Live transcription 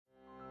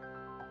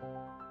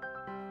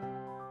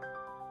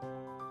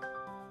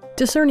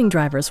Discerning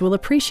drivers will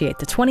appreciate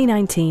the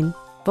 2019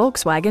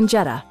 Volkswagen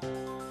Jetta.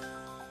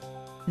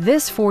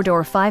 This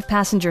four-door,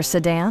 five-passenger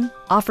sedan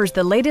offers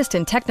the latest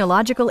in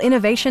technological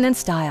innovation and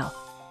style.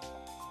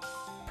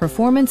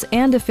 Performance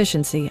and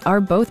efficiency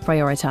are both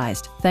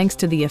prioritized thanks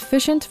to the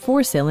efficient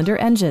four-cylinder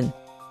engine.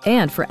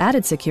 And for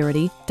added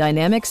security,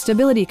 dynamic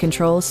stability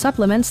control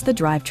supplements the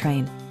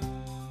drivetrain.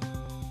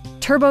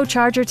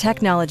 Turbocharger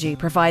technology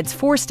provides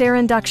forced air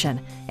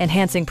induction,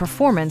 enhancing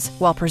performance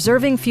while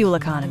preserving fuel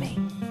economy.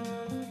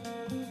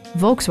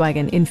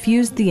 Volkswagen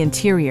infused the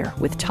interior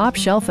with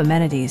top-shelf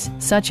amenities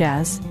such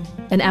as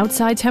an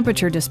outside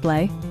temperature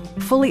display,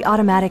 fully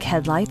automatic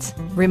headlights,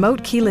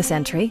 remote keyless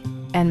entry,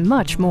 and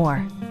much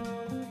more.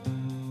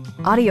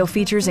 Audio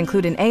features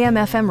include an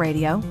AM/FM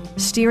radio,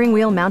 steering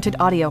wheel mounted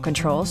audio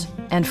controls,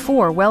 and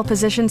 4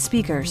 well-positioned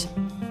speakers.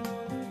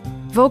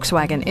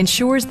 Volkswagen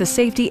ensures the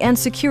safety and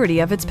security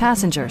of its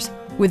passengers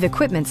with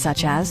equipment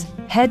such as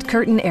head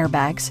curtain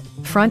airbags,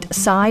 front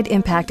side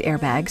impact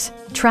airbags,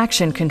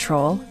 traction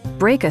control,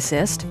 brake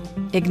assist,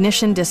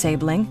 ignition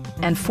disabling,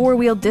 and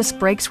 4-wheel disc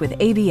brakes with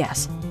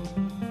ABS.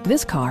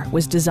 This car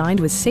was designed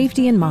with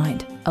safety in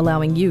mind,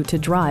 allowing you to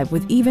drive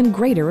with even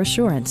greater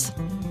assurance.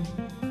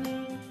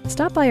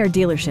 Stop by our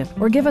dealership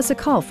or give us a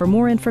call for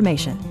more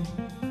information.